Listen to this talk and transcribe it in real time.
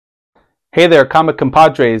Hey there, comic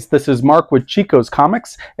compadres. This is Mark with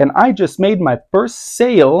ChicosComics, and I just made my first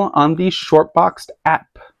sale on the Shortboxed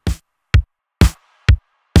app.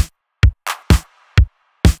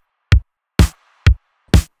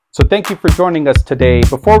 So thank you for joining us today.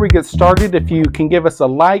 Before we get started, if you can give us a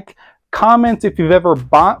like, comment if you've ever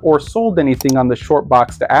bought or sold anything on the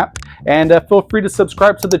Shortboxed app, and feel free to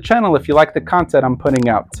subscribe to the channel if you like the content I'm putting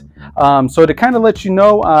out. So to kind of let you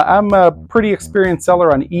know, I'm a pretty experienced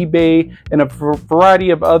seller on eBay and a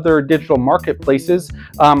variety of other digital marketplaces.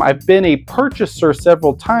 I've been a purchaser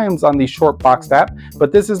several times on the Shortboxed app,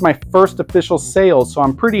 but this is my first official sale, so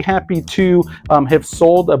I'm pretty happy to have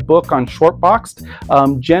sold a book on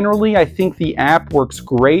Shortboxed. Generally, I think the app works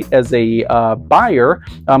great as a buyer.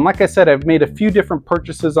 Like I said, I've made a few different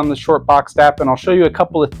purchases on the Shortboxed app, and I'll show you a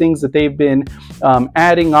couple of things that they've been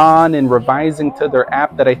adding on and revising to their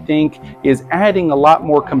app that I think is adding a lot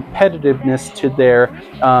more competitiveness to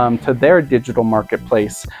their digital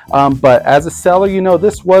marketplace. But as a seller,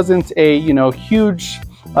 this wasn't a huge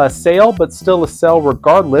sale, but still a sale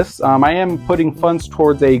regardless. I am putting funds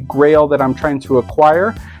towards a grail that I'm trying to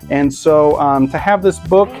acquire, and so to have this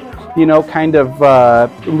book kind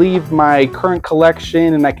of leave my current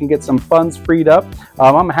collection and I can get some funds freed up,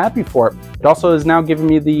 I'm happy for it. It also is now giving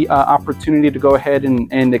me the opportunity to go ahead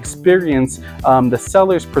and experience the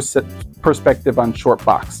seller's perspective on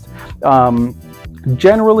Shortboxed.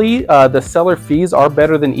 Generally, the seller fees are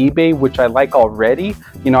better than eBay, which I like already.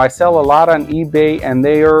 I sell a lot on eBay and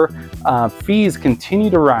their fees continue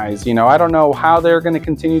to rise. I don't know how they're going to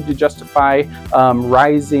continue to justify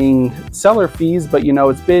rising seller fees, but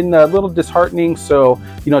it's been a little disheartening. So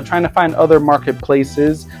trying to find other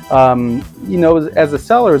marketplaces as a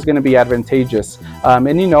seller is going to be advantageous. And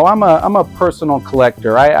I'm a personal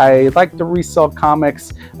collector. I like to resell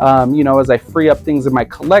comics as I free up things in my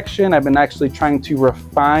collection. I've been actually trying to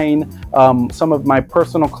refine some of my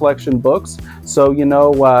personal collection books. So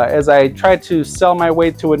as I try to sell my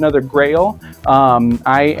way to another grail,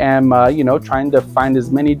 I am trying to find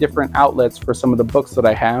as many different outlets for some of the books that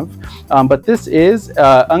I have. But this is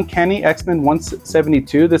Uncanny X-Men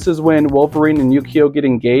 172. This is when Wolverine and Yukio get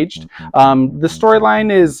engaged. The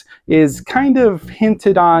storyline is kind of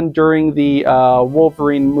hinted on during the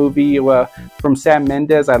Wolverine movie from Sam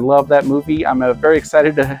Mendes. I love that movie. I'm very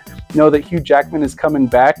excited to know that Hugh Jackman is coming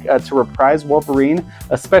back to reprise Wolverine,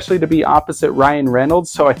 especially to be opposite Ryan Reynolds.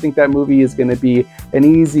 So I think that movie is going to be an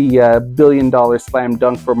easy billion-dollar slam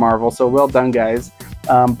dunk for Marvel. So well done, guys.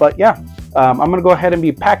 But yeah, I'm going to go ahead and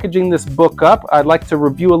be packaging this book up. I'd like to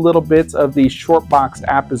review a little bit of the Shortboxed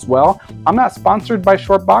app as well. I'm not sponsored by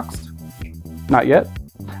Shortboxed, not yet.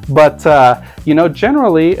 But,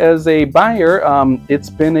 generally as a buyer, it's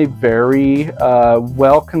been a very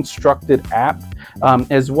well-constructed app,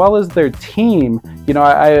 as well as their team.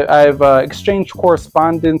 I've exchanged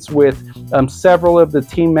correspondence with several of the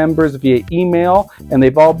team members via email, and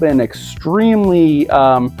they've all been extremely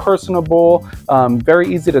personable,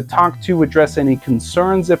 very easy to talk to, address any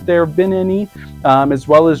concerns if there have been any, as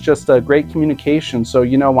well as just great communication. So,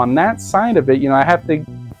 on that side of it, I have to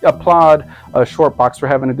applaud Shortbox for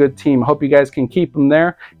having a good team. I hope you guys can keep them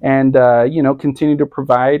there and continue to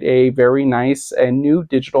provide a very nice and new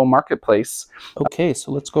digital marketplace. Okay,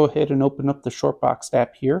 so let's go ahead and open up the Shortboxed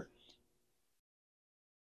app here.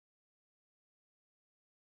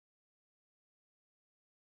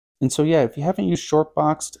 And so yeah, if you haven't used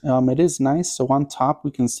Shortboxed, it is nice. So on top we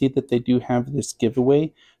can see that they do have this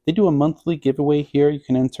giveaway. They do a monthly giveaway here. You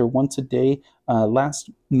can enter once a day. Last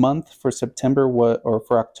month for September or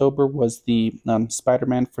for October was the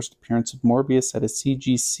Spider-Man first appearance of Morbius at a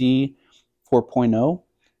CGC 4.0.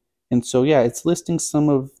 And so yeah, it's listing some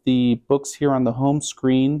of the books here on the home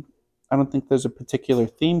screen. I don't think there's a particular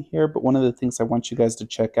theme here, but one of the things I want you guys to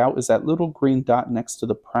check out is that little green dot next to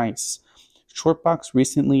the price. Shortbox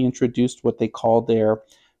recently introduced what they call their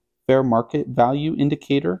fair market value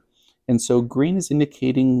indicator. And so green is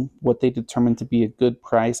indicating what they determine to be a good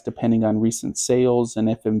price depending on recent sales and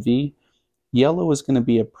FMV. Yellow is going to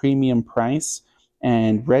be a premium price,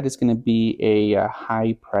 and red is going to be a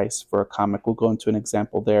high price for a comic. We'll go into an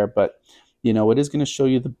example there, but it is going to show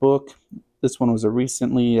you the book. This one was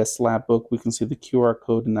recently a slab book. We can see the QR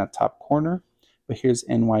code in that top corner. But here's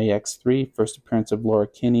NYX3, first appearance of Laura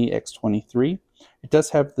Kinney, X23. It does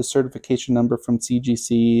have the certification number from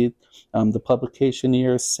CGC, the publication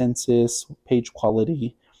year, census, page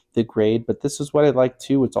quality, the grade. But this is what I like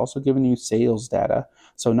too. It's also giving you sales data.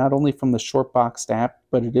 So not only from the Shortboxed app,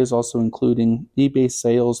 but it is also including eBay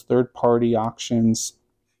sales, third-party auctions,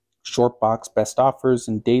 Shortbox best offers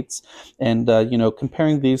and dates. And,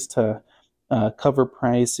 comparing these to cover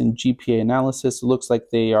price and GPA analysis. It looks like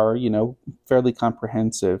they are, you know, fairly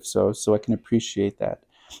comprehensive, so I can appreciate that.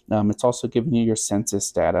 It's also giving you your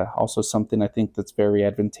census data, also something I think that's very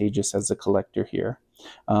advantageous as a collector here.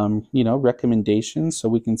 You know, recommendations, so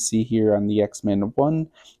we can see here on the X-Men 1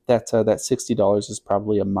 that that $60 is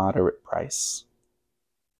probably a moderate price.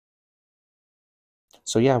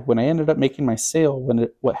 So yeah, when I ended up making my sale,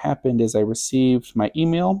 what happened is I received my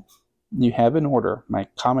email. You have an order. My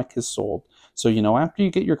comic is sold. So, you know, after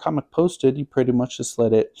you get your comic posted, you pretty much just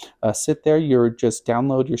let it sit there. You're just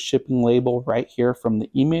download your shipping label right here from the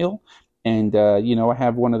email. And, you know, I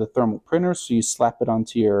have one of the thermal printers, so you slap it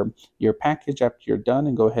onto your package after you're done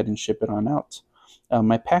and go ahead and ship it on out.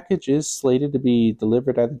 My package is slated to be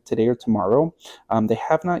delivered either today or tomorrow. They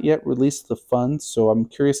have not yet released the funds, so I'm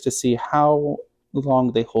curious to see how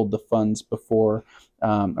long they hold the funds before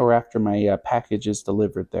or after my package is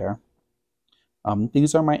delivered there.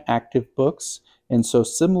 These are my active books, and so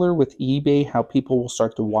similar with eBay, how people will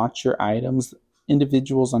start to watch your items,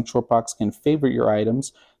 individuals on Shortbox can favorite your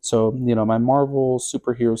items. So, you know, my Marvel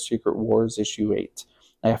Superhero Secret Wars issue 8.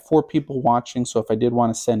 I have 4 people watching, so if I did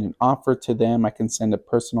want to send an offer to them, I can send a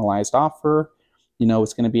personalized offer. You know,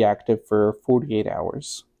 it's going to be active for 48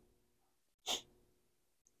 hours.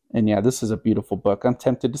 And yeah, this is a beautiful book. I'm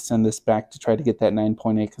tempted to send this back to try to get that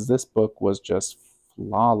 9.8 because this book was just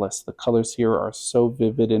flawless. The colors here are so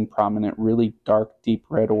vivid and prominent, really dark, deep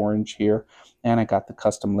red orange here. And I got the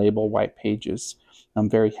custom label, white pages. I'm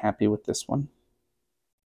very happy with this one.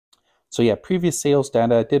 So yeah, previous sales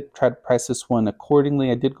data, I did try to price this one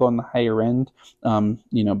accordingly. I did go on the higher end,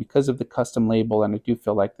 you know, because of the custom label, and I do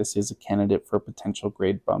feel like this is a candidate for a potential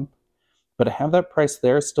grade bump. But I have that price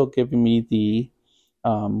there, still giving me the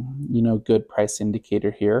you know, good price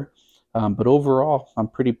indicator here. But overall, I'm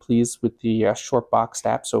pretty pleased with the Shortboxed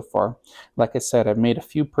app so far. Like I said, I've made a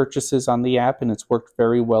few purchases on the app, and it's worked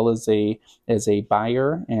very well as a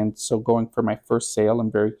buyer. And so, going for my first sale,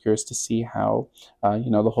 I'm very curious to see how you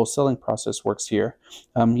know, the whole selling process works here.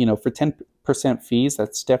 You know, for 10% fees,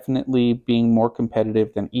 that's definitely being more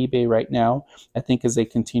competitive than eBay right now. I think as they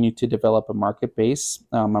continue to develop a market base,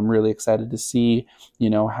 I'm really excited to see, you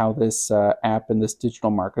know, how this app and this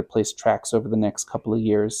digital marketplace tracks over the next couple of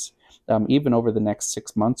years. Even over the next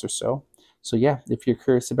 6 months or so. So yeah, if you're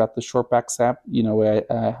curious about the Shortboxed app, you know,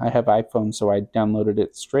 I have iPhone, so I downloaded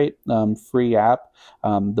it straight, free app.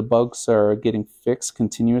 The bugs are getting fixed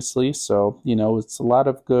continuously, so you know, it's a lot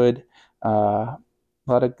of good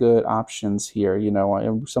options here. You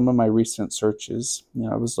know, some of my recent searches, you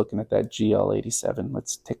know, I was looking at that GL87.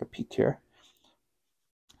 Let's take a peek here.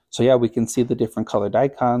 So yeah, we can see the different colored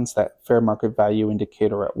icons, that fair market value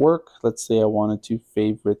indicator at work. Let's say I wanted to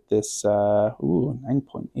favorite this,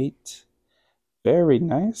 9.8. Very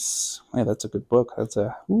nice. Yeah, that's a good book. That's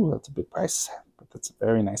a big price, but that's a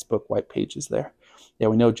very nice book, white pages there. Yeah,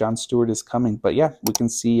 we know John Stewart is coming, but yeah, we can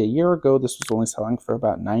see a year ago, this was only selling for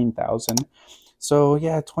about 9,000. So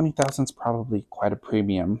yeah, 20,000 is probably quite a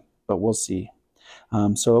premium, but we'll see.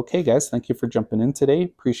 So okay, guys, thank you for jumping in today.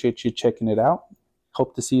 Appreciate you checking it out.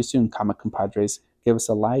 Hope to see you soon, comic compadres. Give us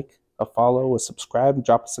a like, a follow, a subscribe, and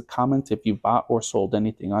drop us a comment if you bought or sold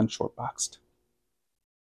anything on Shortboxed.